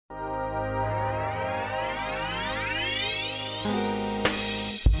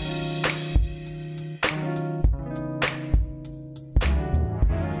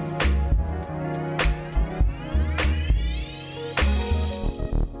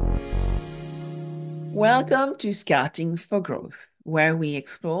Welcome to Scouting for Growth, where we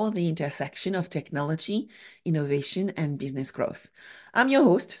explore the intersection of technology, innovation, and business growth. I'm your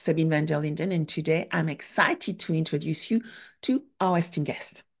host, Sabine van der Linden, and today I'm excited to introduce you to our esteemed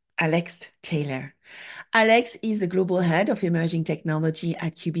guest, Alex Taylor. Alex is the global head of emerging technology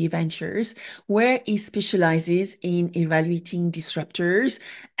at QBE Ventures, where he specializes in evaluating disruptors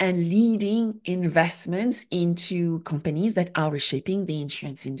and leading investments into companies that are reshaping the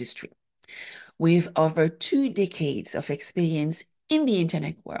insurance industry. With over 2 decades of experience in the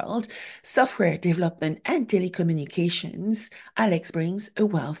internet world, software development, and telecommunications, Alex brings a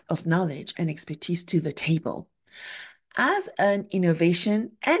wealth of knowledge and expertise to the table. As an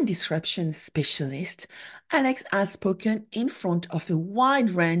innovation and disruption specialist, Alex has spoken in front of a wide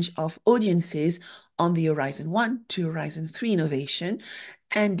range of audiences on the Horizon 1 to Horizon 3 innovation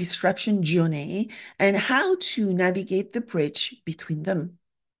and disruption journey and how to navigate the bridge between them.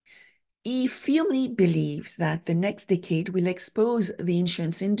 He firmly believes that the next decade will expose the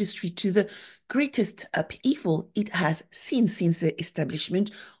insurance industry to the greatest upheaval it has seen since the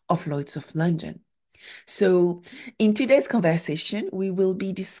establishment of Lloyd's of London. So, in today's conversation, we will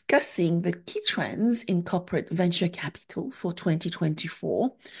be discussing the key trends in corporate venture capital for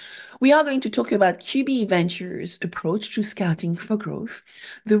 2024. We are going to talk about QBE Ventures' approach to scouting for growth,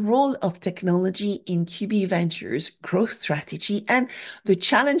 the role of technology in QBE Ventures' growth strategy, and the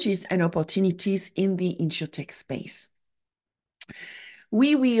challenges and opportunities in the insurtech space.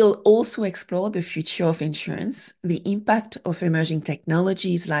 We will also explore the future of insurance, the impact of emerging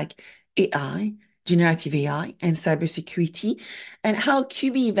technologies like AI, generative AI, and cybersecurity, and how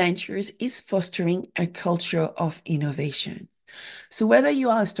QBE Ventures is fostering a culture of innovation. So whether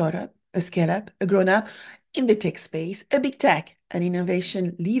you are a startup, a scale-up, a grown-up in the tech space, a big tech, an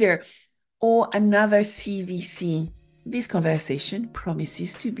innovation leader, or another CVC, this conversation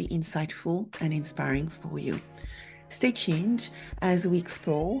promises to be insightful and inspiring for you. Stay tuned as we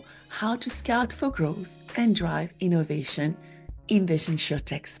explore how to scout for growth and drive innovation in the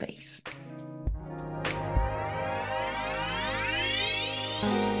insurtech space.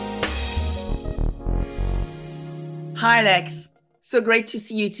 Hi, Alex. So great to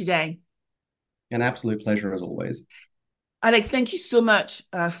see you today. An absolute pleasure as always. Alex, thank you so much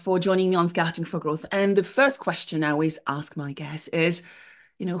for joining me on Scouting for Growth. And the first question I always ask my guests is,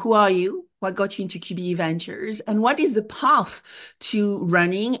 who are you? What got you into QBE Ventures? And what is the path to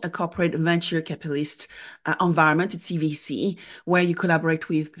running a corporate venture capitalist environment at CVC, where you collaborate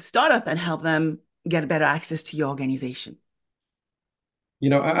with startup and help them get better access to your organization?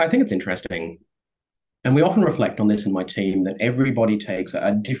 I think it's interesting. And we often reflect on this in my team that everybody takes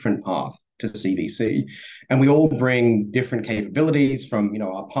a different path to CVC. And we all bring different capabilities from,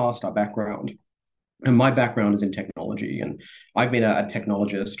 our past, our background. And my background is in technology. And I've been a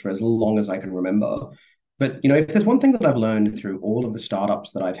technologist for as long as I can remember. But, if there's one thing that I've learned through all of the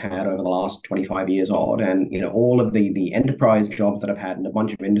startups that I've had over the last 25 years odd, and, all of the enterprise jobs that I've had in a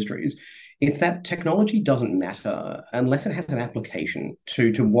bunch of industries, it's that technology doesn't matter unless it has an application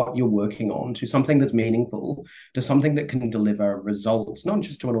to what you're working on, to something that's meaningful, to something that can deliver results, not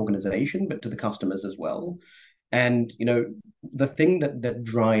just to an organization, but to the customers as well. And, the thing that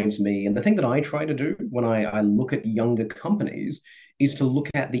drives me and the thing that I try to do when I look at younger companies is to look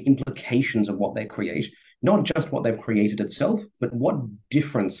at the implications of what they create, not just what they've created itself, but what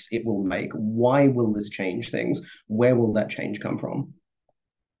difference it will make. Why will this change things? Where will that change come from?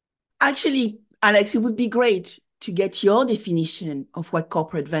 Actually, Alex, it would be great to get your definition of what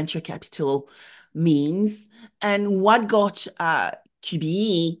corporate venture capital means and what got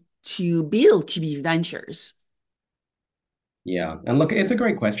QBE to build QBE Ventures. Yeah. And look, it's a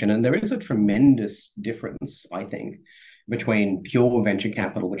great question. And there is a tremendous difference, I think, between pure venture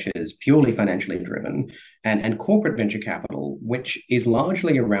capital, which is purely financially driven, and corporate venture capital, which is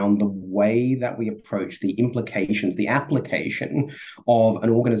largely around the way that we approach the implications, the application of an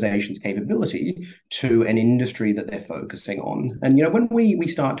organization's capability to an industry that they're focusing on. And, when we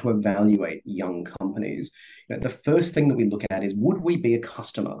start to evaluate young companies, the first thing that we look at is, would we be a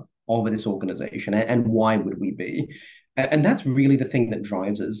customer of this organization, and why would we be? And that's really the thing that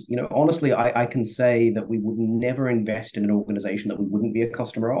drives us. Honestly, I can say that we would never invest in an organization that we wouldn't be a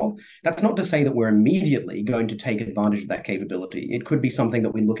customer of. That's not to say that we're immediately going to take advantage of that capability. It could be something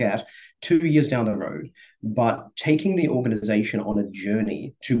that we look at 2 years down the road. But taking the organization on a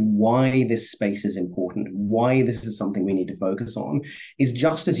journey to why this space is important, why this is something we need to focus on, is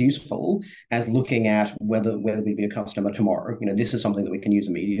just as useful as looking at whether we be a customer tomorrow. This is something that we can use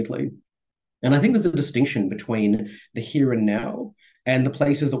immediately. And I think there's a distinction between the here and now and the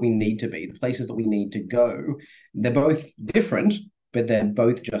places that we need to be, the places that we need to go. They're both different, but they're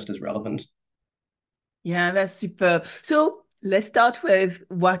both just as relevant. Yeah, that's super. So let's start with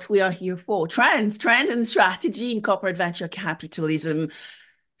what we are here for. Trends and strategy in corporate venture capitalism.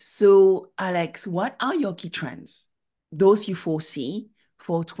 So, Alex, what are your key trends? Those you foresee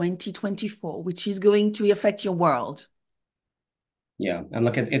for 2024, which is going to affect your world? Yeah, and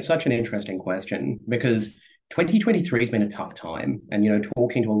look, it's such an interesting question because 2023 has been a tough time, and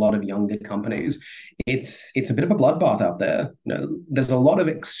talking to a lot of younger companies, it's a bit of a bloodbath out there. There's a lot of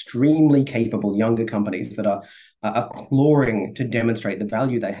extremely capable younger companies that are clawing to demonstrate the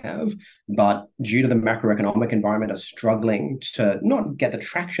value they have, but due to the macroeconomic environment, are struggling to not get the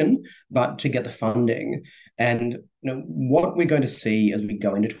traction, but to get the funding. And what we're going to see as we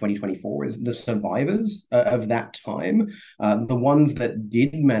go into 2024 is the survivors of that time, the ones that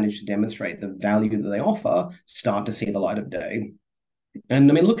did manage to demonstrate the value that they offer, start to see the light of day. And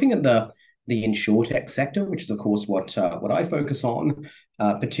I mean, looking at the insurtech sector, which is of course what I focus on,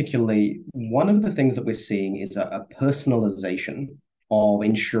 particularly one of the things that we're seeing is a personalization of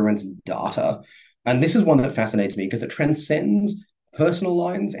insurance data. And this is one that fascinates me because it transcends personal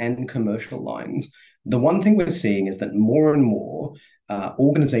lines and commercial lines. The one thing we're seeing is that more and more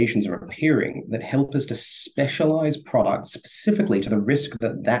organizations are appearing that help us to specialize products specifically to the risk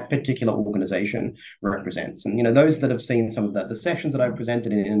that that particular organization represents. And those that have seen some of the sessions that I've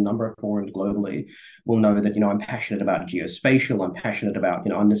presented in a number of forums globally will know that I'm passionate about geospatial. I'm passionate about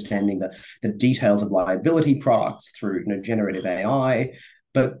understanding the details of liability products through generative AI.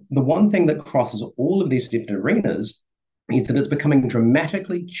 But the one thing that crosses all of these different arenas is that it's becoming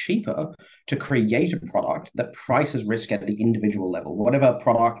dramatically cheaper to create a product that prices risk at the individual level, whatever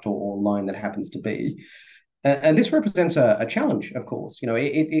product or line that happens to be. And this represents a challenge, of course.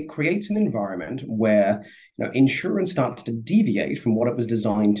 It creates an environment where insurance starts to deviate from what it was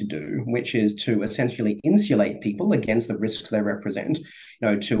designed to do, which is to essentially insulate people against the risks they represent.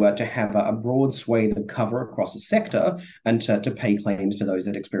 To have a broad swathe of cover across a sector and to pay claims to those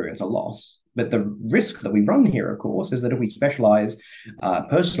that experience a loss. But the risk that we run here, of course, is that if we specialize,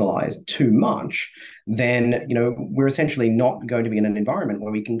 personalize too much, then we're essentially not going to be in an environment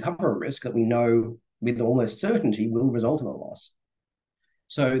where we can cover a risk that we know with almost certainty will result in a loss.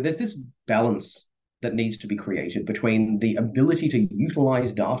 So there's this balance that needs to be created between the ability to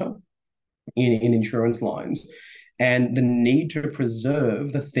utilize data in insurance lines and the need to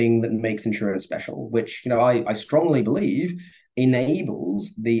preserve the thing that makes insurance special, which I strongly believe enables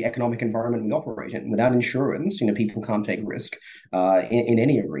the economic environment we operate in. Without insurance, people can't take risk in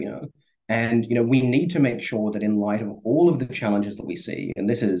any arena. And we need to make sure that in light of all of the challenges that we see, and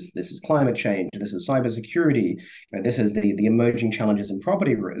this is climate change, this is cybersecurity, this is the emerging challenges in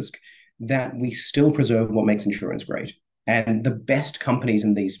property risk, that we still preserve what makes insurance great. And the best companies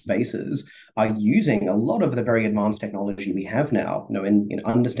in these spaces are using a lot of the very advanced technology we have now, in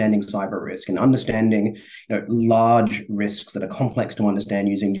understanding cyber risk and understanding, large risks that are complex to understand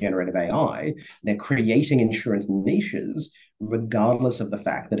using generative AI. They're creating insurance niches, regardless of the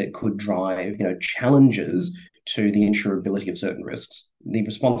fact that it could drive, challenges to the insurability of certain risks. The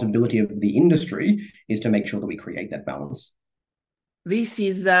responsibility of the industry is to make sure that we create that balance. This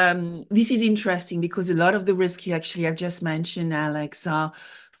is interesting because a lot of the risk you actually have just mentioned, Alex, are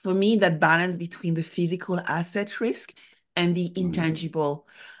for me that balance between the physical asset risk and the Mm. intangible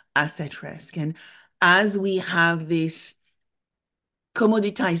asset risk. And as we have this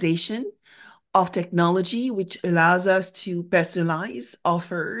commoditization of technology, which allows us to personalize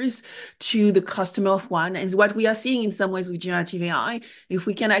offers to the customer of one. And what we are seeing in some ways with generative AI, if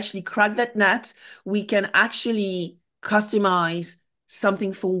we can actually crack that nut, we can actually customize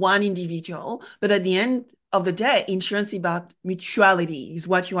something for one individual. But at the end of the day, insurance is about mutuality, is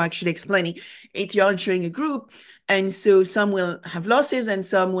what you're actually explaining. You're insuring a group, and so some will have losses and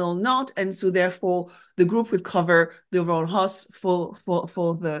some will not. And so therefore, the group will cover the overall loss for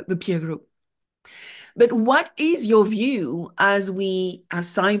the peer group. But what is your view as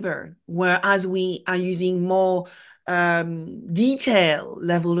cyber, whereas we are using more detail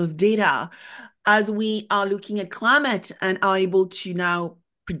level of data, as we are looking at climate and are able to now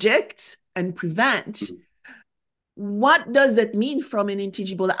predict and prevent? what does that mean from an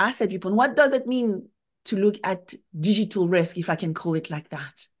intangible asset viewpoint? What does that mean to look at digital risk, if I can call it like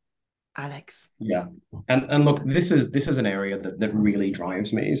that, Alex? Yeah. And look, this is an area that really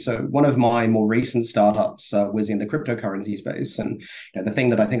drives me. So one of my more recent startups was in the cryptocurrency space. And the thing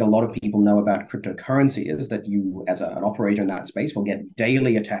that I think a lot of people know about cryptocurrency is that you, as an operator in that space, will get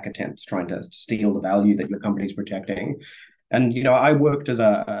daily attack attempts trying to steal the value that your company's protecting. And I worked as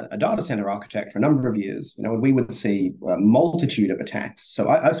a data center architect for a number of years. And we would see a multitude of attacks. So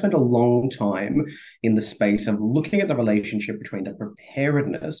I've spent a long time in the space of looking at the relationship between the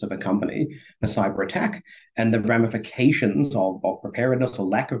preparedness of a company for cyber attack and the ramifications of preparedness or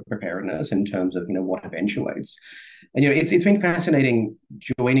lack of preparedness in terms of what eventuates. And it's been fascinating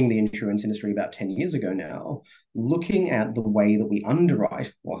joining the insurance industry about 10 years ago now, looking at the way that we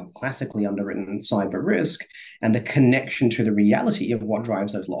underwrite or have classically underwritten cyber risk and the connection to the reality of what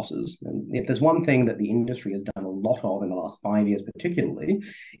drives those losses. And if there's one thing that the industry has done a lot of in the last 5 years, particularly,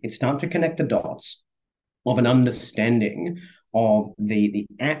 it's start to connect the dots of an understanding of the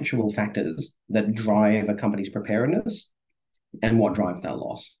actual factors that drive a company's preparedness and what drives that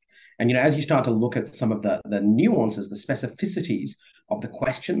loss. And as you start to look at some of the nuances, the specificities of the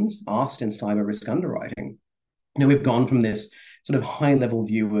questions asked in cyber risk underwriting, we've gone from this sort of high level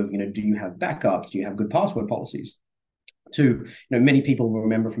view of, do you have backups? Do you have good password policies? To many people will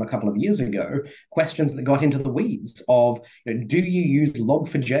remember from a couple of years ago questions that got into the weeds of do you use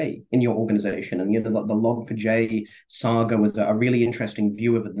log4j in your organization? And the log4j saga was a really interesting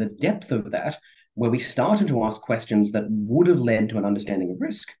view of the depth of that, where we started to ask questions that would have led to an understanding of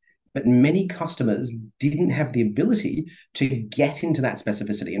risk, but many customers didn't have the ability to get into that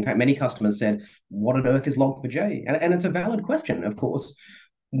specificity. In fact, many customers said, what on earth is log4j? And it's a valid question, of course.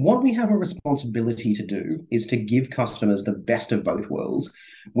 What we have a responsibility to do is to give customers the best of both worlds,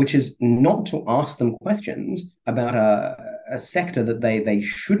 which is not to ask them questions about a sector that they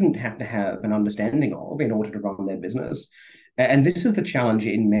shouldn't have to have an understanding of in order to run their business. And this is the challenge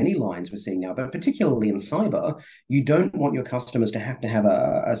in many lines we're seeing now, but particularly in cyber. You don't want your customers to have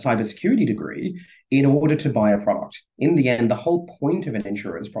a cybersecurity degree in order to buy a product. In the end, the whole point of an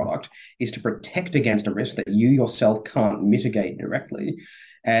insurance product is to protect against a risk that you yourself can't mitigate directly.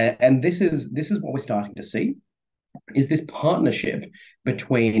 And this is what we're starting to see, is this partnership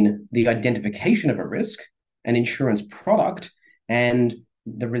between the identification of a risk, an insurance product, and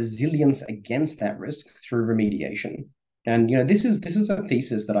the resilience against that risk through remediation. And this is a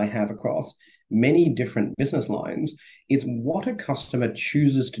thesis that I have across many different business lines. It's what a customer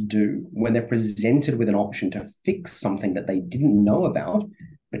chooses to do when they're presented with an option to fix something that they didn't know about,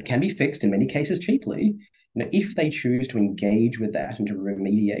 but can be fixed in many cases cheaply. If they choose to engage with that and to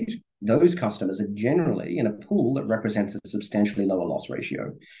remediate, those customers are generally in a pool that represents a substantially lower loss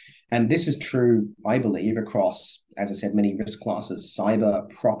ratio. And this is true, I believe, across, as I said, many risk classes, cyber,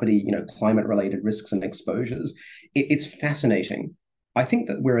 property, climate-related risks and exposures. It's fascinating. I think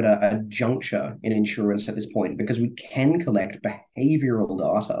that we're at a juncture in insurance at this point because we can collect behavioral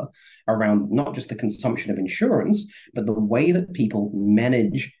data around not just the consumption of insurance, but the way that people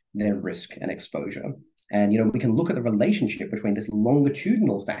manage their risk and exposure. And we can look at the relationship between this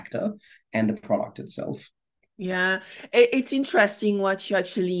longitudinal factor and the product itself. Yeah, it's interesting what you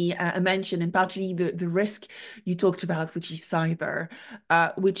actually mentioned, and partly the risk you talked about, which is cyber,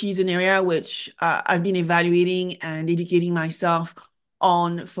 which is an area which I've been evaluating and educating myself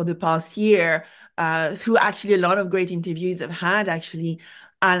on for the past year through actually a lot of great interviews I've had, actually,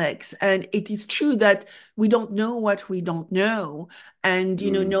 Alex. And it is true that we don't know what we don't know. And,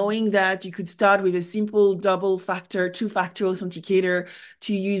 knowing that you could start with a simple double factor, two-factor authenticator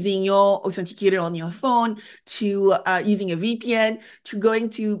to using your authenticator on your phone, to using a VPN, to going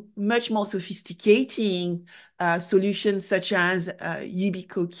to much more sophisticating solutions such as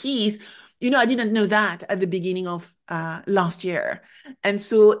Ubico keys. I didn't know that at the beginning of last year. And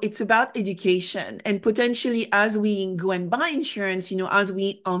so it's about education, and potentially as we go and buy insurance, as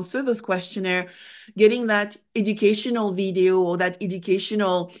we answer those questionnaire, getting that educational video or that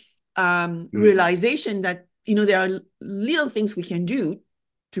educational realization that, there are little things we can do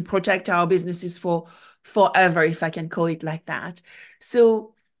to protect our businesses for forever, if I can call it like that.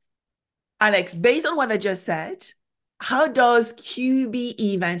 So, Alex, based on what I just said, how does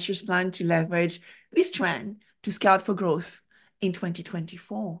QBE Ventures plan to leverage this trend to scout for growth in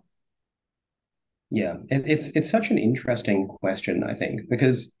 2024? Yeah, it's such an interesting question, I think,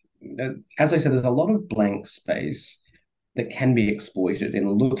 because as I said, there's a lot of blank space that can be exploited in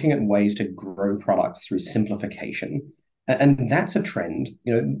looking at ways to grow products through simplification. And that's a trend.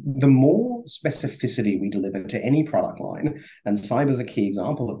 The more specificity we deliver to any product line, and cyber is a key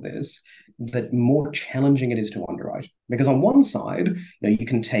example of this, the more challenging it is to underwrite. Because on one side, you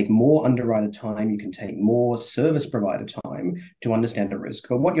can take more underwriter time, you can take more service provider time to understand a risk.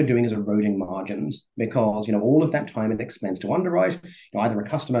 But what you're doing is eroding margins because all of that time and expense to underwrite, either a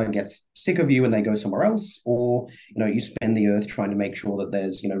customer gets sick of you and they go somewhere else, or you spend the earth trying to make sure that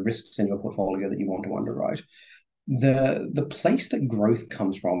there's risks in your portfolio that you want to underwrite. The place that growth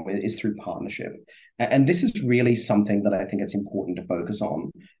comes from is through partnership, and this is really something that I think it's important to focus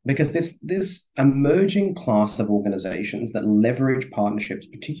on, because this emerging class of organizations that leverage partnerships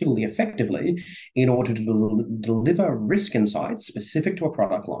particularly effectively in order to deliver risk insights specific to a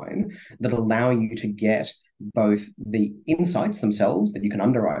product line that allow you to get both the insights themselves that you can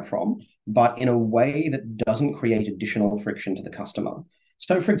underwrite from, but in a way that doesn't create additional friction to the customer.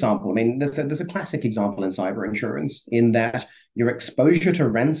 So, for example, I mean, there's a classic example in cyber insurance in that your exposure to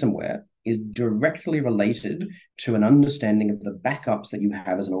ransomware is directly related to an understanding of the backups that you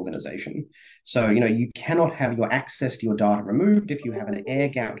have as an organization. So, you cannot have your access to your data removed if you have an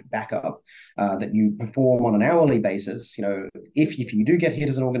air-gapped backup that you perform on an hourly basis. If you do get hit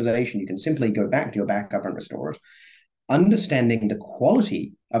as an organization, you can simply go back to your backup and restore it. Understanding the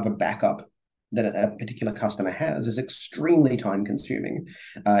quality of a backup that a particular customer has is extremely time consuming.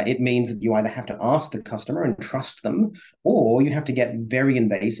 It means that you either have to ask the customer and trust them, or you have to get very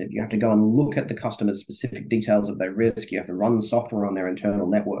invasive. You have to go and look at the customer's specific details of their risk. You have to run software on their internal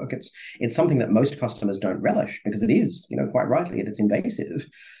network. It's something that most customers don't relish because it is, quite rightly, it's invasive.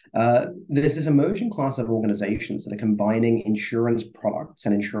 There's this emerging class of organizations that are combining insurance products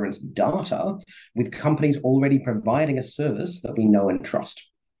and insurance data with companies already providing a service that we know and trust.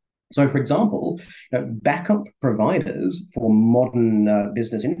 So, for example, backup providers for modern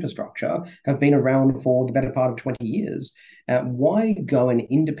business infrastructure have been around for the better part of 20 years. Why go and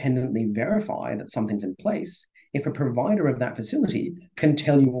independently verify that something's in place if a provider of that facility can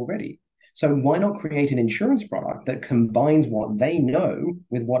tell you already? So why not create an insurance product that combines what they know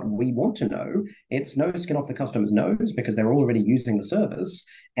with what we want to know? It's no skin off the customer's nose because they're already using the service,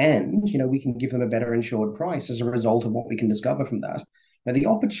 and we can give them a better insured price as a result of what we can discover from that. Now, the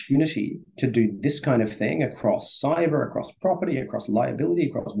opportunity to do this kind of thing across cyber, across property, across liability,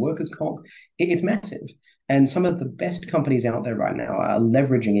 across workers' comp, it's massive. And some of the best companies out there right now are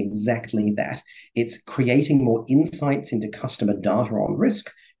leveraging exactly that. It's creating more insights into customer data on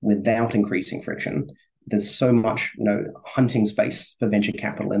risk without increasing friction. There's so much, hunting space for venture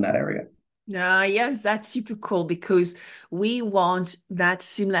capital in that area. Yes, that's super cool because we want that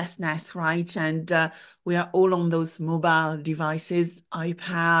seamlessness, right? And we are all on those mobile devices,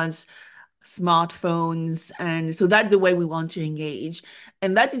 iPads, smartphones. And so that's the way we want to engage.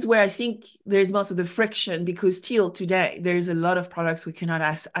 And that is where I think there's most of the friction because still today, there's a lot of products we cannot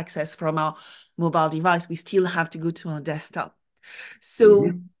access from our mobile device. We still have to go to our desktop. So,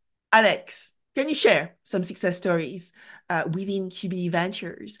 Mm-hmm. Alex, can you share some success stories within QBE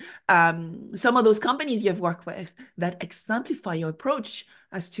Ventures? Some of those companies you've worked with that exemplify your approach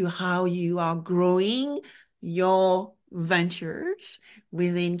as to how you are growing your ventures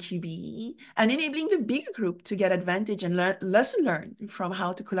within QBE and enabling the bigger group to get advantage and lesson learn from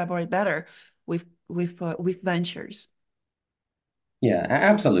how to collaborate better with ventures. Yeah,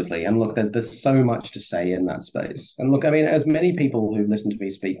 absolutely. And look, there's so much to say in that space. And look, I mean, as many people who listen to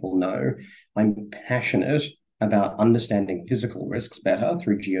me speak will know, I'm passionate about understanding physical risks better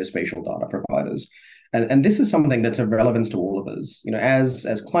through geospatial data providers. And this is something that's of relevance to all of us.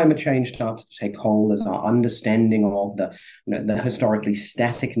 As climate change starts to take hold, as our understanding of the historically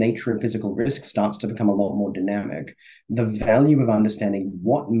static nature of physical risk starts to become a lot more dynamic, the value of understanding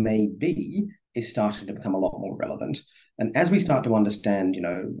what may be is starting to become a lot more relevant. And as we start to understand,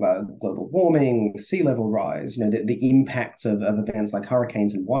 global warming, sea level rise, the impacts of events like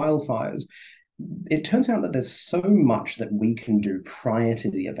hurricanes and wildfires, it turns out that there's so much that we can do prior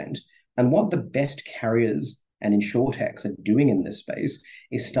to the event. And what the best carriers and insurtechs are doing in this space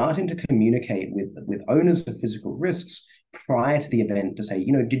is starting to communicate with owners of physical risks prior to the event to say,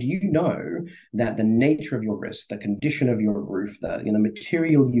 did you know that the nature of your risk, the condition of your roof, the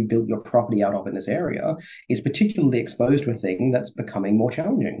material you built your property out of in this area is particularly exposed to a thing that's becoming more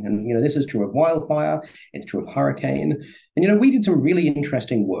challenging. And this is true of wildfire, it's true of hurricane. And we did some really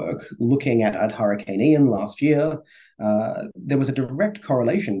interesting work looking at Hurricane Ian last year. There was a direct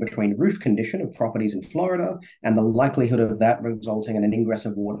correlation between roof condition of properties in Florida and the likelihood of that resulting in an ingress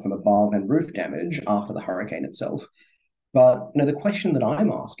of water from above and roof damage after the hurricane itself. But the question that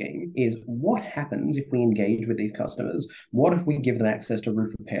I'm asking is what happens if we engage with these customers? What if we give them access to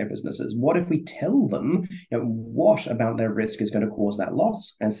roof repair businesses? What if we tell them what about their risk is going to cause that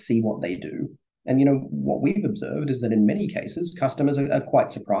loss and see what they do? And what we've observed is that in many cases, customers are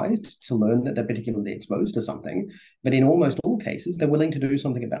quite surprised to learn that they're particularly exposed to something, but in almost all cases, they're willing to do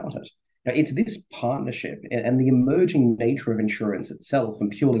something about it. Now, it's this partnership and the emerging nature of insurance itself from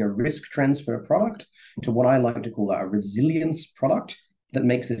purely a risk transfer product to what I like to call a resilience product that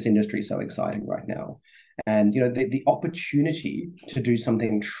makes this industry so exciting right now. And the opportunity to do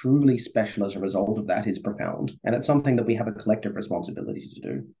something truly special as a result of that is profound. And it's something that we have a collective responsibility to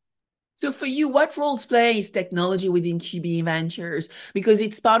do. So for you, what roles plays technology within QB Ventures? Because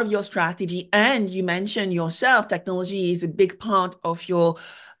it's part of your strategy, and you mentioned yourself, technology is a big part of your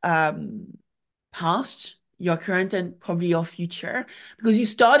um, past, your current, and probably your future. Because you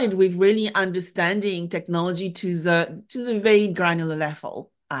started with really understanding technology to the very granular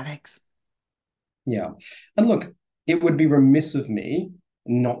level, Alex. Yeah. And look, it would be remiss of me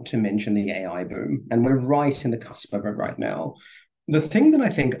not to mention the AI boom. And we're right in the cusp of it right now. The thing that I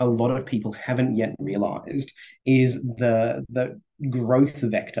think a lot of people haven't yet realized is the growth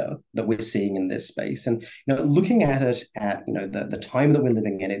vector that we're seeing in this space. And looking at it at the time that we're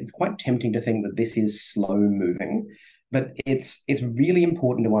living in, it's quite tempting to think that this is slow moving. But it's really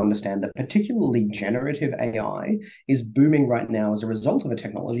important to understand that particularly generative AI is booming right now as a result of a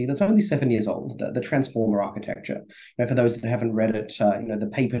technology that's only 7 years old, the transformer architecture. For those that haven't read it,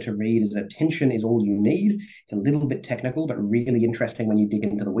 the paper to read is Attention is All You Need. It's a little bit technical, but really interesting when you dig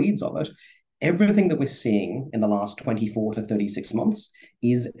into the weeds of it. Everything that we're seeing in the last 24 to 36 months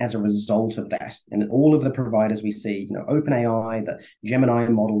is as a result of that. And all of the providers we see, OpenAI, the Gemini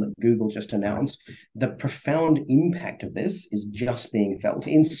model that Google just announced, the profound impact of this is just being felt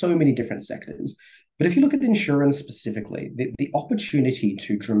in so many different sectors. But if you look at insurance specifically, the opportunity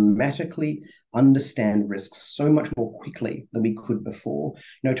to dramatically understand risks so much more quickly than we could before,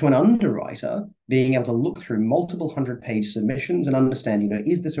 to an underwriter, being able to look through multiple 100-page submissions and understand,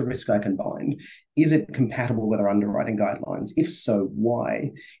 is this a risk I can bind? Is it compatible with our underwriting guidelines? If so, why?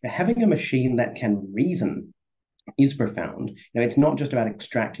 Having a machine that can reason is profound. It's not just about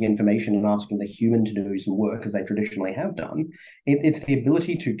extracting information and asking the human to do some work as they traditionally have done. It's the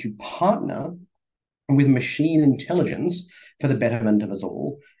ability to partner with machine intelligence for the betterment of us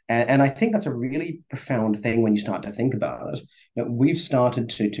all. And I think that's a really profound thing when you start to think about it. We've started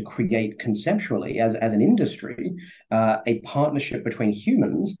to create conceptually as an industry a partnership between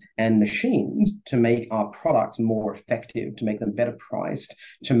humans and machines to make our products more effective, to make them better priced,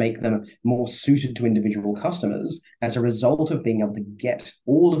 to make them more suited to individual customers as a result of being able to get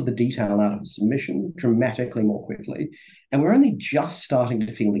all of the detail out of a submission dramatically more quickly. And we're only just starting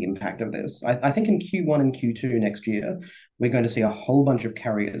to feel the impact of this. I think in Q1 and Q2 next year, we're going to see a whole bunch of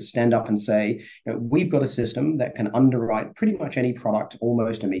carriers stand up and say, we've got a system that can underwrite pretty much any product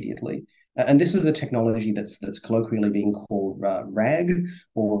almost immediately. And this is a technology that's colloquially being called RAG,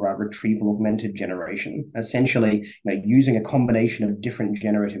 or retrieval augmented generation. Essentially, using a combination of different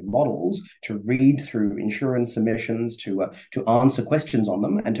generative models to read through insurance submissions, to answer questions on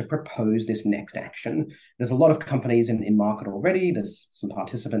them, and to propose this next action. There's a lot of companies in market already. There's some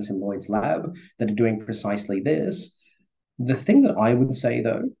participants in Lloyd's Lab that are doing precisely this. The thing that I would say,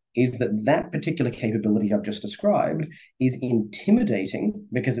 though, is that particular capability I've just described is intimidating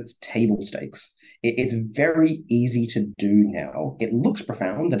because it's table stakes. It's very easy to do now. It looks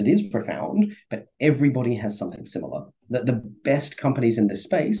profound, and it is profound, but everybody has something similar. The best companies in this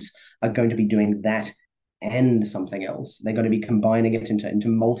space are going to be doing that and something else. They're going to be combining it into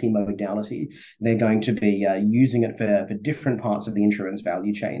multi-modality. They're going to be using it for different parts of the insurance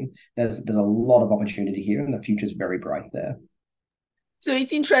value chain. There's a lot of opportunity here, and the future's very bright there. So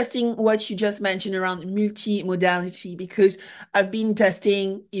it's interesting what you just mentioned around multi-modality, because I've been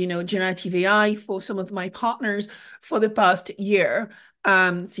testing, generative AI for some of my partners for the past year,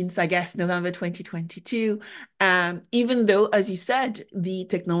 since I guess November 2022. Even though, as you said, the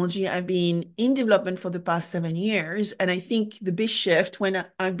technology I've been in development for the past 7 years, and I think the big shift when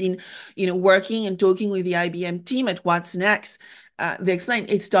I've been, working and talking with the IBM team at What's Next, they explained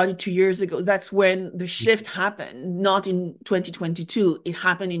it started 2 years ago. That's when the shift happened, not in 2022. It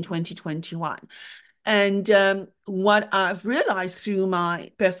happened in 2021. And what I've realized through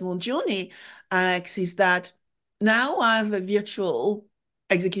my personal journey, Alex, is that now I have a virtual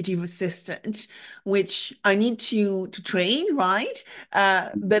executive assistant, which I need to train, right?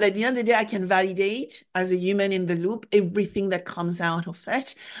 But at the end of the day, I can validate as a human in the loop everything that comes out of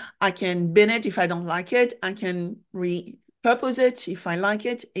it. I can bin it if I don't like it. I can purpose it, if I like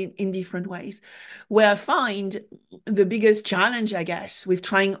it, in different ways. Where I find the biggest challenge, I guess, with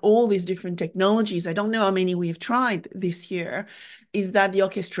trying all these different technologies, I don't know how many we've tried this year, is that the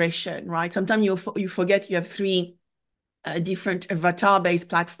orchestration, right? Sometimes you forget you have three a different avatar-based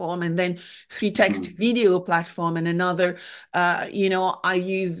platform, and then three text Mm. video platform, and another, I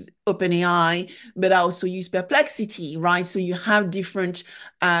use OpenAI, but I also use Perplexity, right? So you have different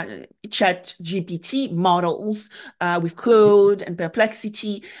uh, chat GPT models with Claude and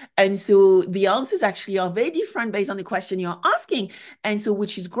Perplexity. And so the answers actually are very different based on the question you're asking. And so,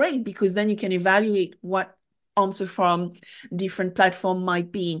 which is great because then you can evaluate what answer from different platform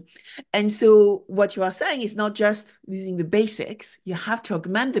might be. And so what you are saying is not just using the basics, you have to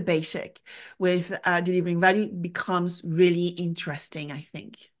augment the basic with delivering value becomes really interesting, I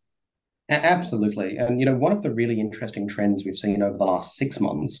think. Absolutely. And, one of the really interesting trends we've seen over the last 6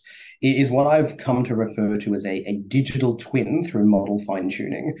 months is what I've come to refer to as a digital twin through model fine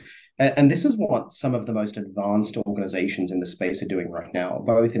tuning. And this is what some of the most advanced organizations in the space are doing right now,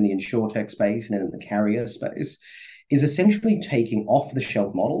 both in the insurtech space and in the carrier space, is essentially taking off the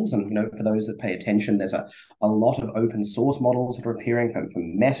shelf models. And, for those that pay attention, there's a lot of open source models that are appearing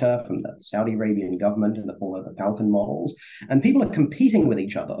from Meta, from the Saudi Arabian government in the form of the Falcon models. And people are competing with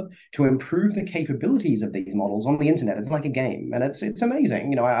each other to improve the capabilities of these models on the internet. It's like a game, and it's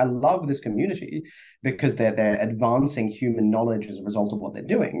amazing. I love this community because they're advancing human knowledge as a result of what they're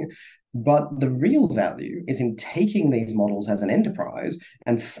doing. But the real value is in taking these models as an enterprise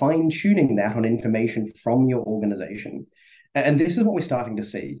and fine tuning that on information from your organization. And this is what we're starting to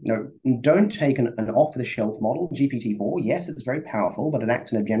see. Don't take an off-the-shelf model, GPT-4. Yes, it's very powerful, but it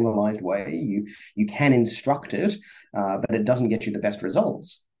acts in a generalized way. You can instruct it, but it doesn't get you the best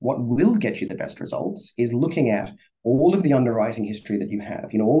results. What will get you the best results is looking at all of the underwriting history that you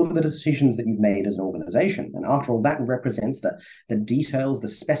have, all of the decisions that you've made as an organization. And after all, that represents the details, the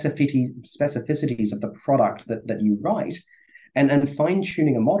specificities of the product that you write, and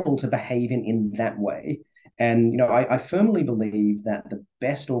fine-tuning a model to behave in that way. And I firmly believe that the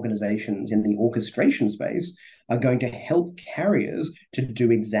best organizations in the orchestration space are going to help carriers to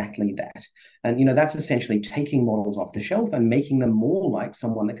do exactly that. And that's essentially taking models off the shelf and making them more like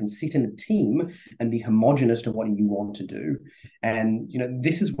someone that can sit in a team and be homogenous to what you want to do. And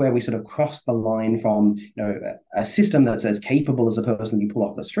this is where we sort of cross the line from a system that's as capable as a person you pull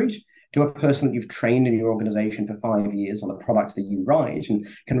off the street to a person that you've trained in your organization for 5 years on the products that you write and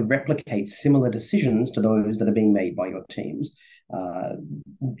can replicate similar decisions to those that are being made by your teams.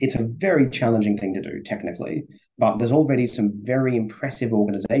 It's a very challenging thing to do technically, but there's already some very impressive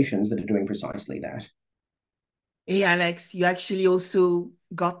organizations that are doing precisely that. Hey, Alex, you actually also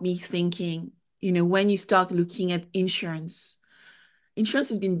got me thinking, when you start looking at insurance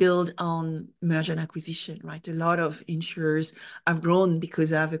has been built on merger and acquisition, right? A lot of insurers have grown because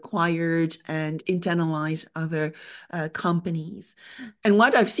they've acquired and internalized other companies. And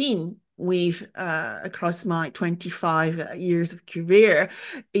what I've seen with across my 25 years of career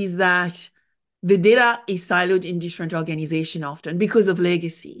is that the data is siloed in different organizations often because of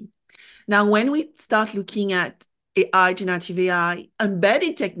legacy. Now, when we start looking at AI, generative AI,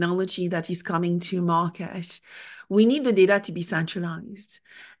 embedded technology that is coming to market, we need the data to be centralized.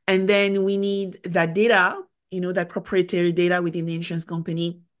 And then we need that data, that proprietary data within the insurance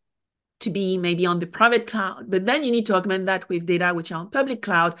company to be maybe on the private cloud. But then you need to augment that with data which are on public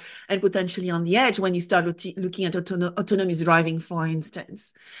cloud and potentially on the edge when you start looking at autonomous driving, for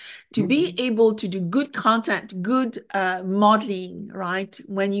instance. To be Mm-hmm. able to do good content, good modeling, right?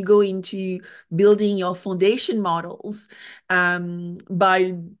 When you go into building your foundation models,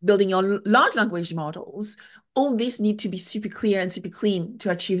 by building your large language models, all this need to be super clear and super clean to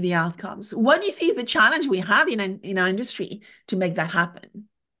achieve the outcomes. What do you see the challenge we have in our industry to make that happen?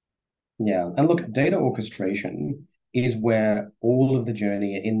 Yeah. And look, data orchestration is where all of the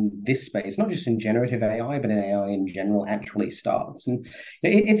journey in this space, not just in generative AI, but in AI in general, actually starts. And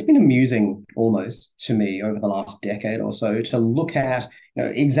it's been amusing almost to me over the last decade or so to look at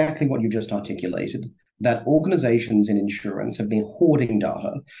exactly what you just articulated. That organizations in insurance have been hoarding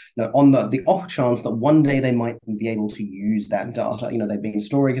data, on the off chance that one day they might be able to use that data. They've been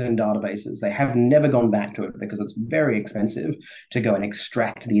storing it in databases. They have never gone back to it because it's very expensive to go and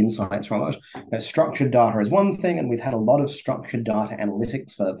extract the insights from it. Structured data is one thing, and we've had a lot of structured data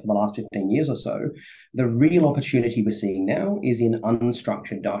analytics for the last 15 years or so. The real opportunity we're seeing now is in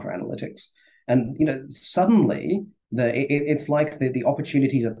unstructured data analytics. And suddenly it's like the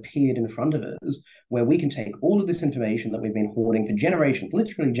opportunities appeared in front of us where we can take all of this information that we've been hoarding for generations,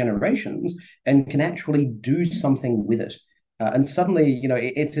 literally generations, and can actually do something with it. And suddenly,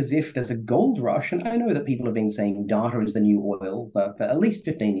 it's as if there's a gold rush. And I know that people have been saying data is the new oil for at least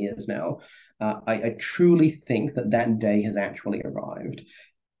 15 years now. I truly think that that day has actually arrived.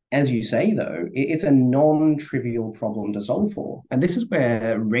 As you say, though, it's a non-trivial problem to solve for. And this is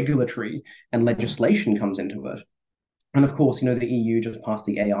where regulatory and legislation comes into it. And of course, the EU just passed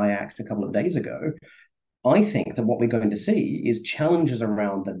the AI Act a couple of days ago. I think that what we're going to see is challenges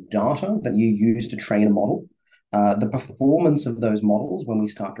around the data that you use to train a model, the performance of those models when we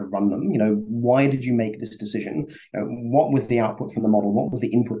start to run them. Why did you make this decision? What was the output from the model? What was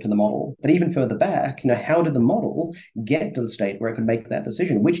the input to the model? But even further back, how did the model get to the state where it could make that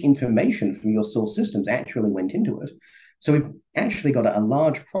decision? Which information from your source systems actually went into it? So we've actually got a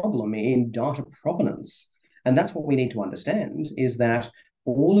large problem in data provenance. And that's what we need to understand is that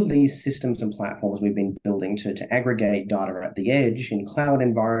all of these systems and platforms we've been building to aggregate data at the edge in cloud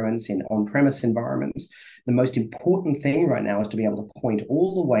environments, in on-premise environments, the most important thing right now is to be able to point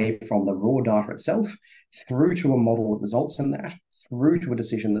all the way from the raw data itself through to a model that results in that, through to a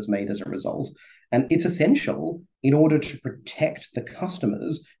decision that's made as a result. And it's essential in order to protect the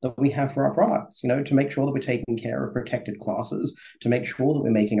customers that we have for our products, to make sure that we're taking care of protected classes, to make sure that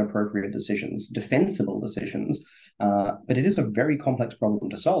we're making appropriate decisions, defensible decisions. But it is a very complex problem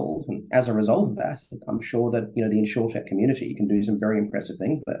to solve. And as a result of that, I'm sure that, the insurtech community can do some very impressive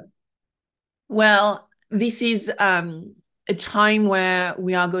things there. Well, this is a time where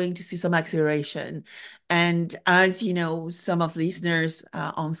we are going to see some acceleration. And as you know, some of listeners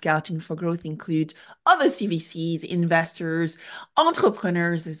on Scouting for Growth include other CVCs, investors,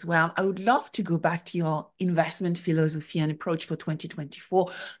 entrepreneurs as well. I would love to go back to your investment philosophy and approach for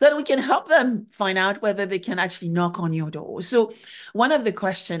 2024, that we can help them find out whether they can actually knock on your door. So one of the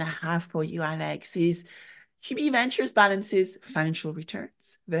questions I have for you, Alex, is QB Ventures balances financial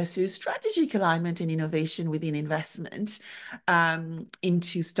returns versus strategic alignment and innovation within investment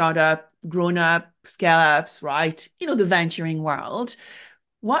into startup, grown up, scale ups, right? The venturing world.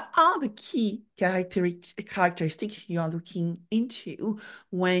 What are the key characteristics you are looking into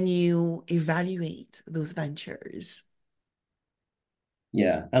when you evaluate those ventures?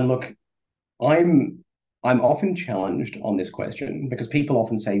 Yeah. And look, I'm I'm often challenged on this question because people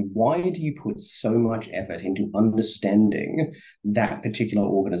often say, why do you put so much effort into understanding that particular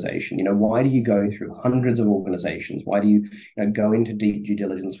organization? Why do you go through hundreds of organizations? Why do you go into deep due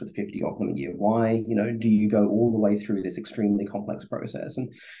diligence with 50 of them a year? Why, do you go all the way through this extremely complex process?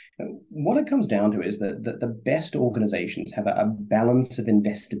 And what it comes down to is that the best organizations have a balance of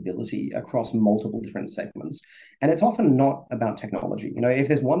investability across multiple different segments. And it's often not about technology. If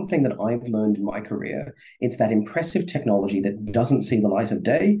there's one thing that I've learned in my career, it's that impressive technology that doesn't see the light of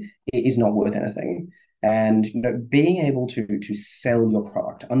day is not worth anything. And being able to sell your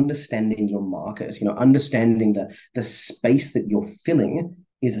product, understanding your market, understanding the space that you're filling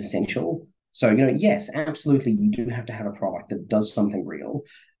is essential. So, yes, absolutely, you do have to have a product that does something real.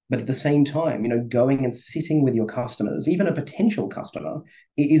 But at the same time, going and sitting with your customers, even a potential customer,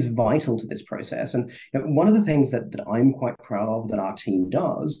 is vital to this process. And one of the things that I'm quite proud of that our team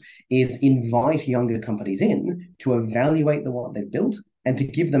does is invite younger companies in to evaluate what they've built and to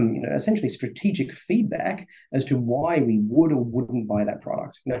give them, essentially strategic feedback as to why we would or wouldn't buy that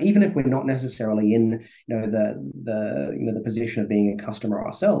product. Even if we're not necessarily in, the position of being a customer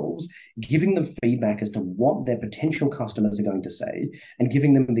ourselves, giving them feedback as to what their potential customers are going to say, and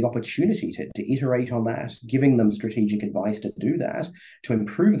giving them the opportunity to iterate on that, giving them strategic advice to do that, to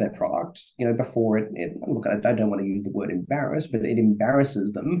improve their product, before look, I don't want to use the word embarrass, but it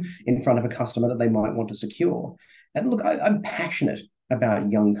embarrasses them in front of a customer that they might want to secure. And look, I'm passionate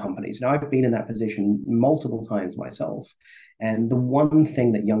about young companies. Now, I've been in that position multiple times myself. And the one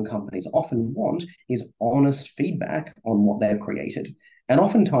thing that young companies often want is honest feedback on what they've created. And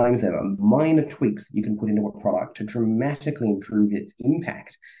oftentimes there are minor tweaks that you can put into a product to dramatically improve its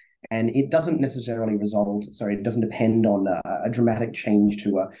impact. And it doesn't necessarily it doesn't depend on a dramatic change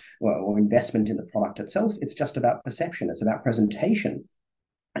to or investment in the product itself. It's just about perception. It's about presentation.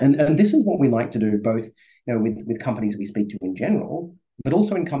 And this is what we like to do both with companies we speak to in general, but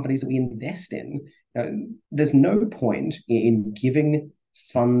also in companies that we invest in. There's no point in giving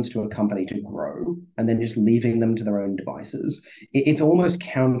funds to a company to grow and then just leaving them to their own devices. It's almost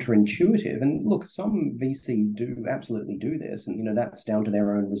counterintuitive. And look, some VCs do absolutely do this, and that's down to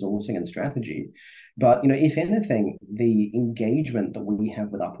their own resourcing and strategy. But if anything, the engagement that we have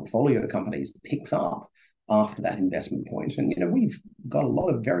with our portfolio companies picks up. after that investment point. And, we've got a lot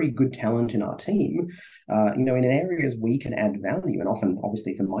of very good talent in our team, in areas we can add value. And often,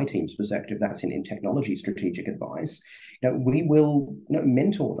 obviously, from my team's perspective, that's in technology strategic advice. We will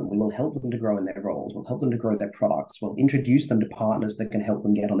mentor them. We will help them to grow in their roles. We'll help them to grow their products. We'll introduce them to partners that can help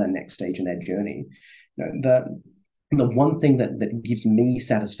them get on their next stage in their journey. The one thing that gives me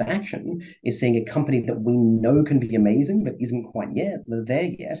satisfaction is seeing a company that we know can be amazing, but isn't quite yet there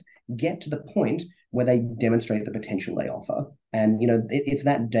yet, get to the point where they demonstrate the potential they offer. And, it's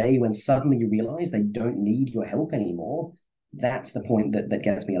that day when suddenly you realize they don't need your help anymore. That's the point that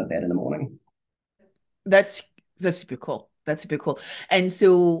gets me out of bed in the morning. That's that's super cool. That's super cool. And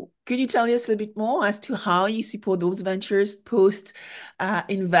so, could you tell us a little bit more as to how you support those ventures post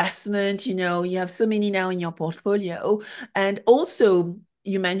investment? You have so many now in your portfolio, and also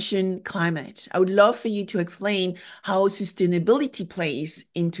you mentioned climate. I would love for you to explain how sustainability plays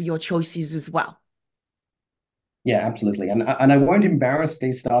into your choices as well. Yeah, absolutely. And I won't embarrass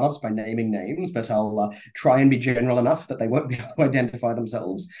these startups by naming names, but I'll try and be general enough that they won't be able to identify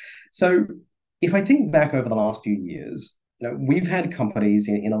themselves. So if I think back over the last few years, we've had companies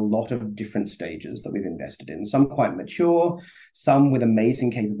in a lot of different stages that we've invested in, some quite mature, some with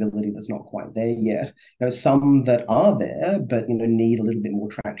amazing capability that's not quite there yet, some that are there, but, need a little bit more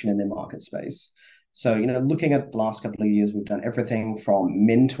traction in their market space. So, looking at the last couple of years, we've done everything from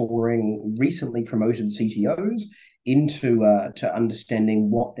mentoring recently promoted CTOs into to understanding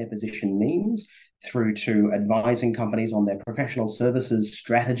what their position means, through to advising companies on their professional services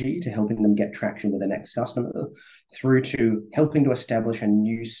strategy to helping them get traction with their next customer, through to helping to establish a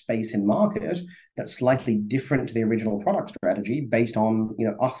new space in market that's slightly different to the original product strategy based on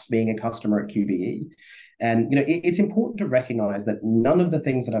us being a customer at QBE. And it's important to recognize that none of the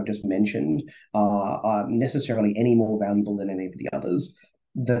things that I've just mentioned are necessarily any more valuable than any of the others.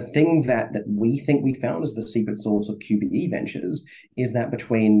 The thing that we think we found as the secret sauce of QBE Ventures is that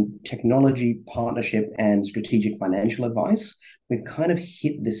between technology, partnership, and strategic financial advice, we've kind of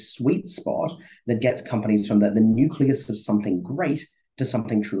hit this sweet spot that gets companies from the nucleus of something great to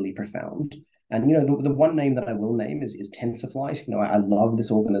something truly profound. And the one name that I will name is TensorFlight. I love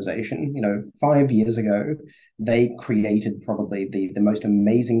this organization. 5 years ago, they created probably the most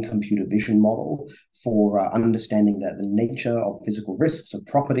amazing computer vision model for understanding the nature of physical risks of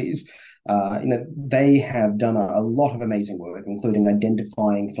properties. They have done a lot of amazing work, including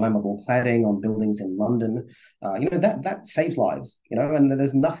identifying flammable cladding on buildings in London. That saves lives. And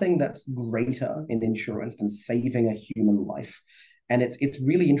there's nothing that's greater in insurance than saving a human life. And it's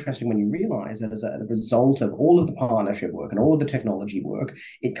really interesting when you realize that as a result of all of the partnership work and all of the technology work,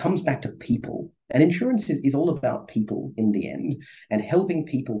 it comes back to people. And insurance is all about people in the end, and helping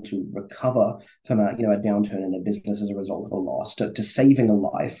people to recover from a downturn in their business as a result of a loss, to saving a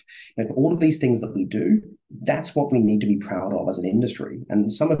life. All of these things that we do, that's what we need to be proud of as an industry. And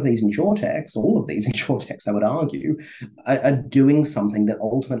some of these insurtechs, all of these insurtechs, I would argue, are doing something that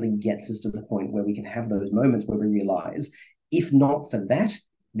ultimately gets us to the point where we can have those moments where we realize, if not for that,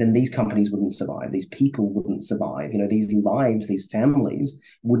 then these companies wouldn't survive. These people wouldn't survive. These lives, these families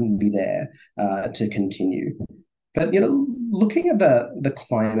wouldn't be there to continue. But looking at the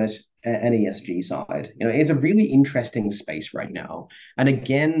climate and ESG side, it's a really interesting space right now. And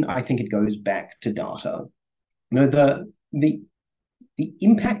again, I think it goes back to data. The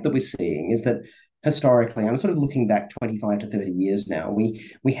impact that we're seeing is that historically, I'm sort of looking back 25 to 30 years now,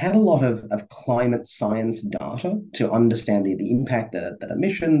 we had a lot of climate science data to understand the impact that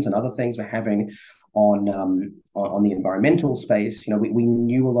emissions and other things were having on the environmental space. We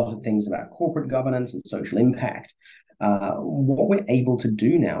knew a lot of things about corporate governance and social impact. What we're able to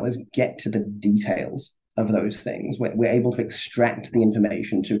do now is get to the details of those things. We're able to extract the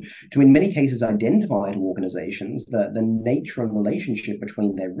information to in many cases identify to organizations the nature and relationship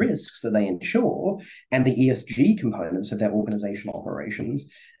between their risks that they insure and the ESG components of their organizational operations.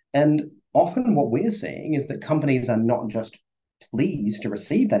 And often what we're seeing is that companies are not just pleased to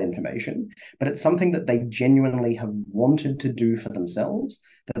receive that information, but it's something that they genuinely have wanted to do for themselves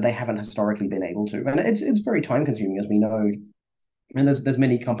that they haven't historically been able to. And it's very time consuming, as we know. And there's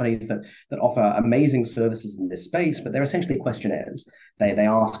many companies that offer amazing services in this space, but they're essentially questionnaires. They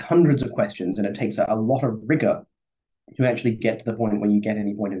ask hundreds of questions, and it takes a lot of rigor to actually get to the point where you get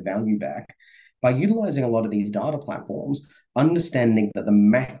any point of value back. By utilizing a lot of these data platforms, understanding that the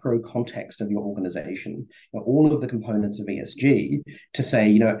macro context of your organization, all of the components of ESG, to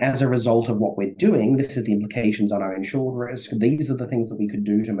say, as a result of what we're doing, this is the implications on our insured risk. These are the things that we could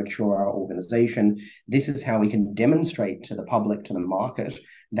do to mature our organization. This is how we can demonstrate to the public, to the market,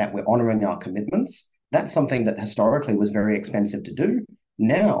 that we're honoring our commitments. That's something that historically was very expensive to do.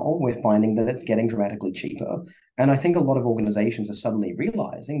 Now we're finding that it's getting dramatically cheaper. And I think a lot of organizations are suddenly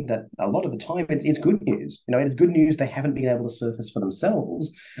realizing that a lot of the time it's good news. It's good news they haven't been able to surface for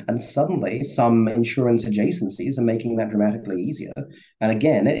themselves. And suddenly some insurance adjacencies are making that dramatically easier. And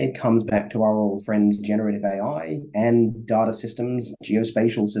again, it comes back to our old friends, generative AI and data systems,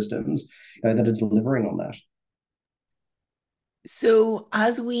 geospatial systems, that are delivering on that. So,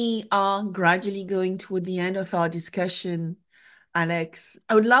 as we are gradually going toward the end of our discussion, Alex,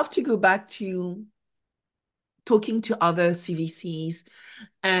 I would love to go back to talking to other CVCs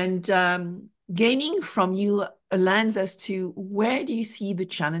and gaining from you a lens as to where do you see the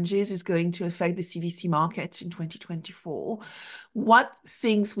challenges is going to affect the CVC market in 2024, what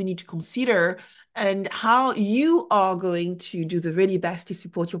things we need to consider, and how you are going to do the really best to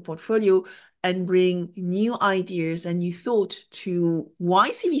support your portfolio and bring new ideas and new thought to why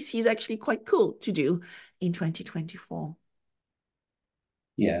CVC is actually quite cool to do in 2024.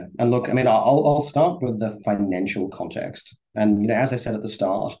 Yeah, and look, I mean, I'll start with the financial context, and as I said at the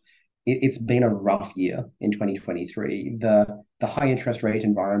start, it's been a rough year in 2023. The high interest rate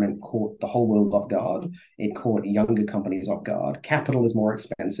environment caught the whole world off guard. It caught younger companies off guard. Capital is more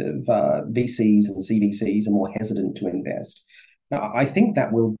expensive. VCs and CVCs are more hesitant to invest. Now, I think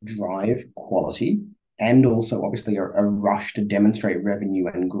that will drive quality and also obviously a rush to demonstrate revenue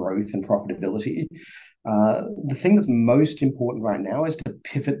and growth and profitability. The thing that's most important right now is to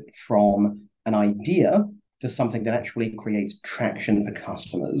pivot from an idea to something that actually creates traction for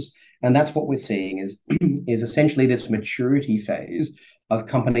customers. And that's what we're seeing is essentially this maturity phase of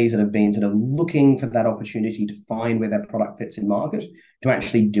companies that have been sort of looking for that opportunity to find where their product fits in market to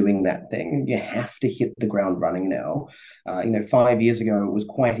actually doing that thing. You have to hit the ground running now. 5 years ago, it was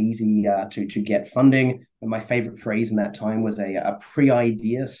quite easy to get funding. And my favorite phrase in that time was a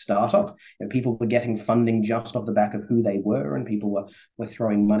pre-idea startup. People were getting funding just off the back of who they were, and people were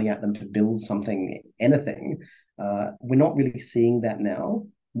throwing money at them to build something, anything. We're not really seeing that now.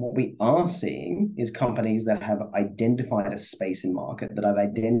 What we are seeing is companies that have identified a space in market, that have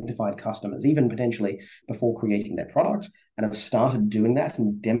identified customers, even potentially before creating their product, and have started doing that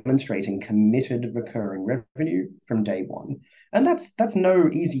and demonstrating committed recurring revenue from day one. And that's no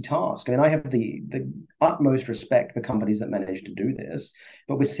easy task. I mean, I have the utmost respect for companies that manage to do this,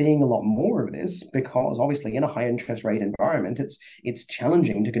 but we're seeing a lot more of this because obviously in a high interest rate environment, it's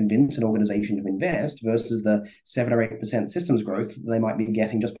challenging to convince an organization to invest versus the 7 or 8% systems growth they might be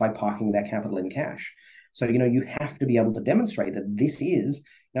getting just by parking their capital in cash. So, you have to be able to demonstrate that this is,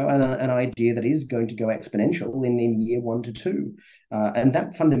 an idea that is going to go exponential in year 1 to 2. And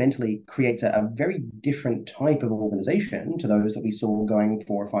that fundamentally creates a very different type of organization to those that we saw going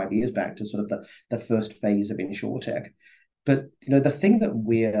 4 or 5 years back to sort of the first phase of insurtech. But the thing that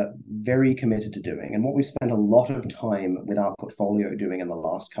we're very committed to doing, and what we've spent a lot of time with our portfolio doing in the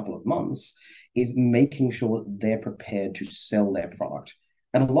last couple of months, is making sure that they're prepared to sell their product.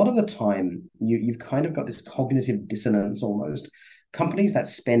 And a lot of the time, you've kind of got this cognitive dissonance almost. Companies that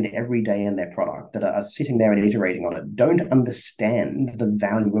spend every day in their product, that are sitting there and iterating on it, don't understand the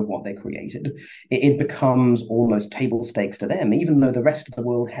value of what they created. It becomes almost table stakes to them, even though the rest of the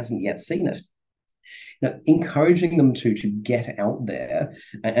world hasn't yet seen it. Encouraging them to get out there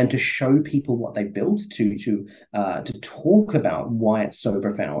and to show people what they built, to talk about why it's so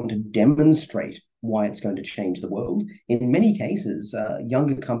profound, to demonstrate why it's going to change the world. In many cases,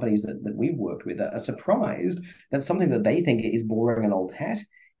 younger companies that we've worked with are surprised that something that they think is boring and old hat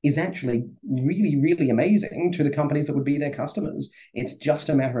is actually really, really amazing to the companies that would be their customers. It's just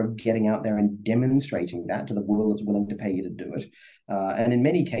a matter of getting out there and demonstrating that to the world that's willing to pay you to do it. And in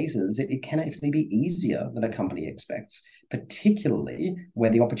many cases, it can actually be easier than a company expects, particularly where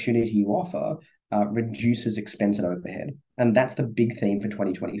the opportunity you offer reduces expense and overhead. And that's the big theme for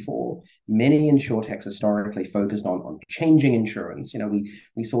 2024. Many insurtechs historically focused on changing insurance.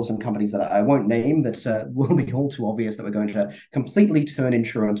 We saw some companies that I won't name that will be all too obvious that we're going to completely turn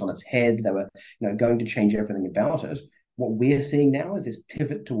insurance on its head. They were going to change everything about it. What we're seeing now is this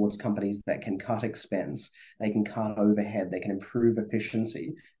pivot towards companies that can cut expense, they can cut overhead, they can improve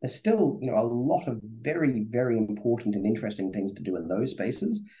efficiency. There's still, a lot of very, very important and interesting things to do in those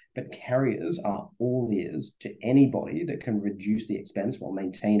spaces, but carriers are all ears to anybody that can reduce the expense while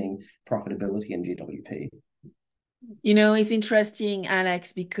maintaining profitability and GWP. It's interesting,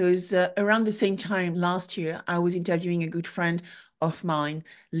 Alex, because around the same time last year, I was interviewing a good friend of mine,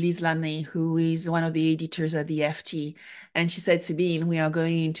 Liz Lamney, who is one of the editors at the FT. And she said, Sabine, we are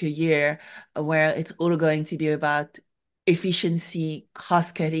going into a year where it's all going to be about efficiency,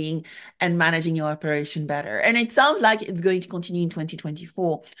 cost cutting, and managing your operation better. And it sounds like it's going to continue in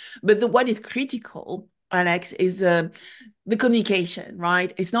 2024. But what is critical Alex, is the communication,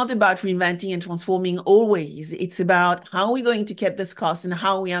 right? It's not about reinventing and transforming always. It's about how we're going to keep this cost and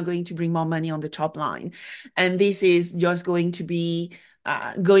how we are going to bring more money on the top line. And this is just going to be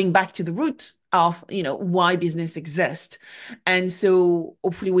going back to the root of, why business exists. And so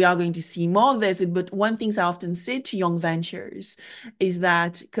hopefully we are going to see more of this. But one thing I often say to young ventures is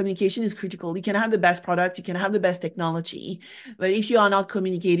that communication is critical. You can have the best product, you can have the best technology, but if you are not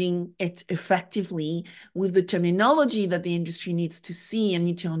communicating it effectively with the terminology that the industry needs to see and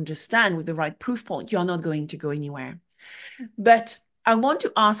need to understand with the right proof point, you're not going to go anywhere. But I want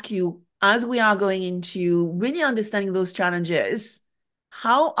to ask you, as we are going into really understanding those challenges,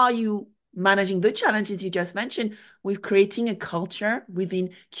 how are you managing the challenges you just mentioned with creating a culture within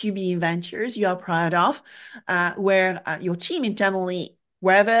QBE Ventures you are proud of, where your team internally,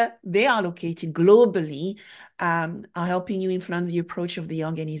 wherever they are located globally, are helping you influence the approach of the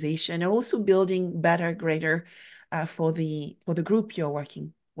organization and also building better, greater for the group you're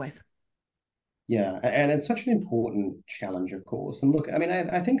working with? Yeah, and it's such an important challenge, of course. And look, I mean,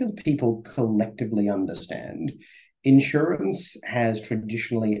 I think as people collectively understand, insurance has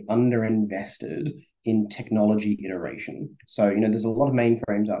traditionally underinvested in technology iteration. So, there's a lot of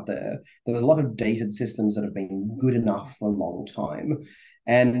mainframes out there. There's a lot of dated systems that have been good enough for a long time.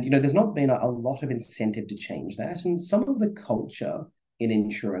 And, there's not been a lot of incentive to change that. And some of the culture in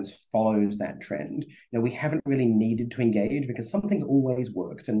insurance follows that trend. We haven't really needed to engage because something's always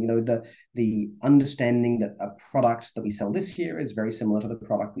worked. And, the understanding that a product that we sell this year is very similar to the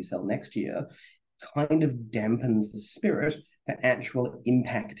product we sell next year kind of dampens the spirit for actual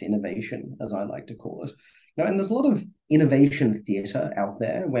impact innovation, as I like to call it. And there's a lot of innovation theater out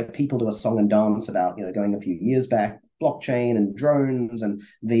there where people do a song and dance about, going a few years back, blockchain and drones and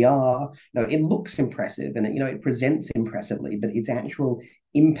VR. It looks impressive and it presents impressively, but its actual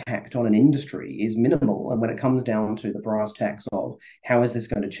impact on an industry is minimal. And when it comes down to the brass tacks of how is this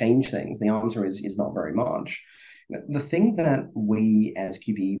going to change things, the answer is not very much. The thing that we as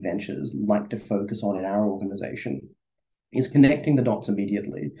QBE Ventures like to focus on in our organization is connecting the dots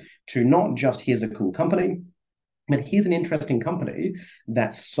immediately to not just here's a cool company, but here's an interesting company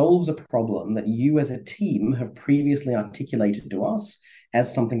that solves a problem that you as a team have previously articulated to us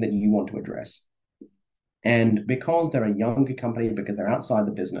as something that you want to address. And because they're a younger company, because they're outside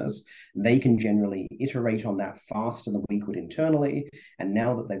the business, they can generally iterate on that faster than we could internally. And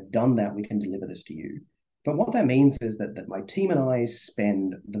now that they've done that, we can deliver this to you. But what that means is that my team and I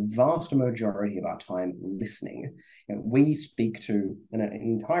spend the vast majority of our time listening. We speak to an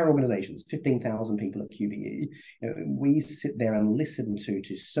entire organizations, 15,000 people at QBE. We sit there and listen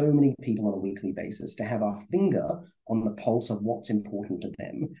to so many people on a weekly basis to have our finger on the pulse of what's important to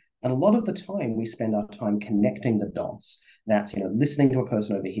them. And a lot of the time, we spend our time connecting the dots. That's, listening to a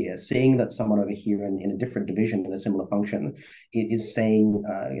person over here, seeing that someone over here in a different division in a similar function is saying,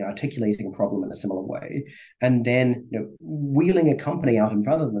 articulating a problem in a similar way. And then, wheeling a company out in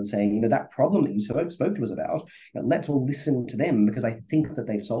front of them and saying, that problem that you spoke to us about, let's all listen to them because I think that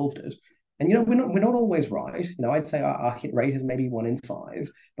they've solved it. And we're not always right. I'd say our hit rate is maybe 1 in 5.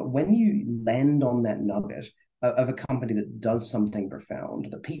 But when you land on that nugget of a company that does something profound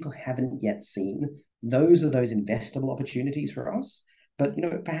that people haven't yet seen, those are those investable opportunities for us. But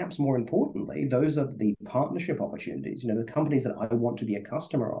perhaps more importantly, those are the partnership opportunities. The companies that I want to be a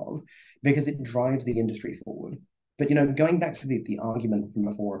customer of because it drives the industry forward. But going back to the argument from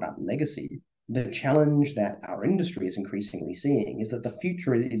before about legacy, the challenge that our industry is increasingly seeing is that the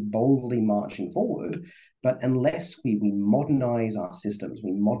future is boldly marching forward, but unless we modernize our systems,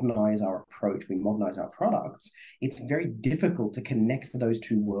 we modernize our approach, we modernize our products, it's very difficult to connect those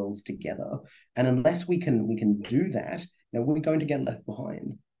two worlds together. And unless we can do that, we're going to get left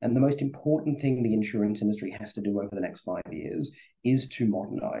behind. And the most important thing the insurance industry has to do over the next 5 years is to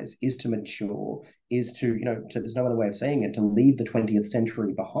modernize, is to mature, is to, there's no other way of saying it, to leave the 20th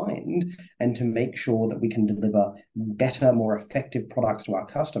century behind and to make sure that we can deliver better, more effective products to our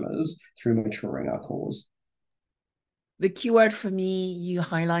customers through maturing our cores. The keyword for me you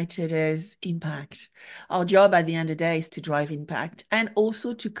highlighted is impact. Our job at the end of the day is to drive impact and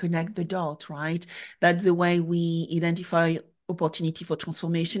also to connect the dot, right? That's the way we identify opportunity for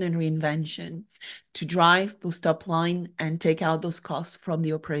transformation and reinvention to drive those top line and take out those costs from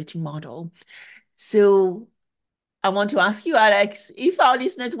the operating model. So I want to ask you, Alex, if our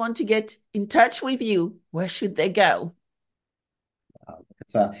listeners want to get in touch with you, where should they go?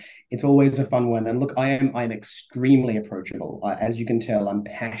 It's always a fun one. And look, I'm extremely approachable. As you can tell, I'm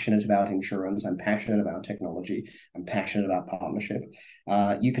passionate about insurance. I'm passionate about technology. I'm passionate about partnership.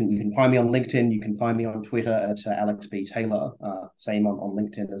 You can find me on LinkedIn. You can find me on Twitter at Alex B Taylor. Same on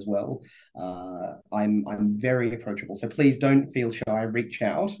LinkedIn as well. I'm very approachable. So please don't feel shy. Reach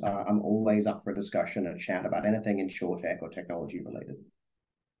out. I'm always up for a discussion and chat about anything insurtech or technology related.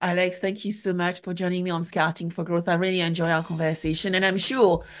 Alex, thank you so much for joining me on Scouting for Growth. I really enjoy our conversation, and I'm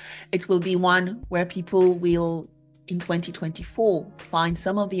sure it will be one where people will, in 2024, find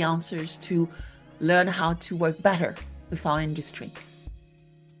some of the answers to learn how to work better with our industry.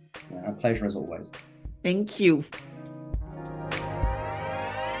 A pleasure as always. Thank you.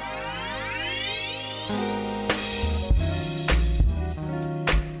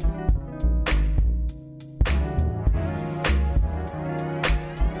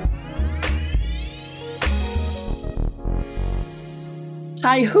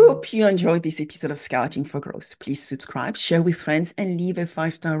 I hope you enjoyed this episode of Scouting for Growth. Please subscribe, share with friends, and leave a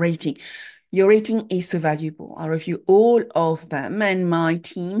 5-star rating. Your rating is so valuable. I review all of them, and my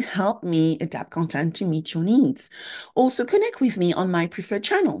team help me adapt content to meet your needs. Also, connect with me on my preferred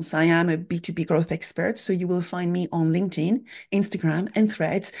channels. I am a B2B growth expert, so you will find me on LinkedIn, Instagram, and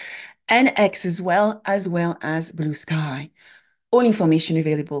Threads, and X as well as Blue Sky. All information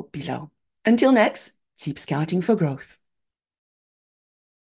available below. Until next, keep scouting for growth.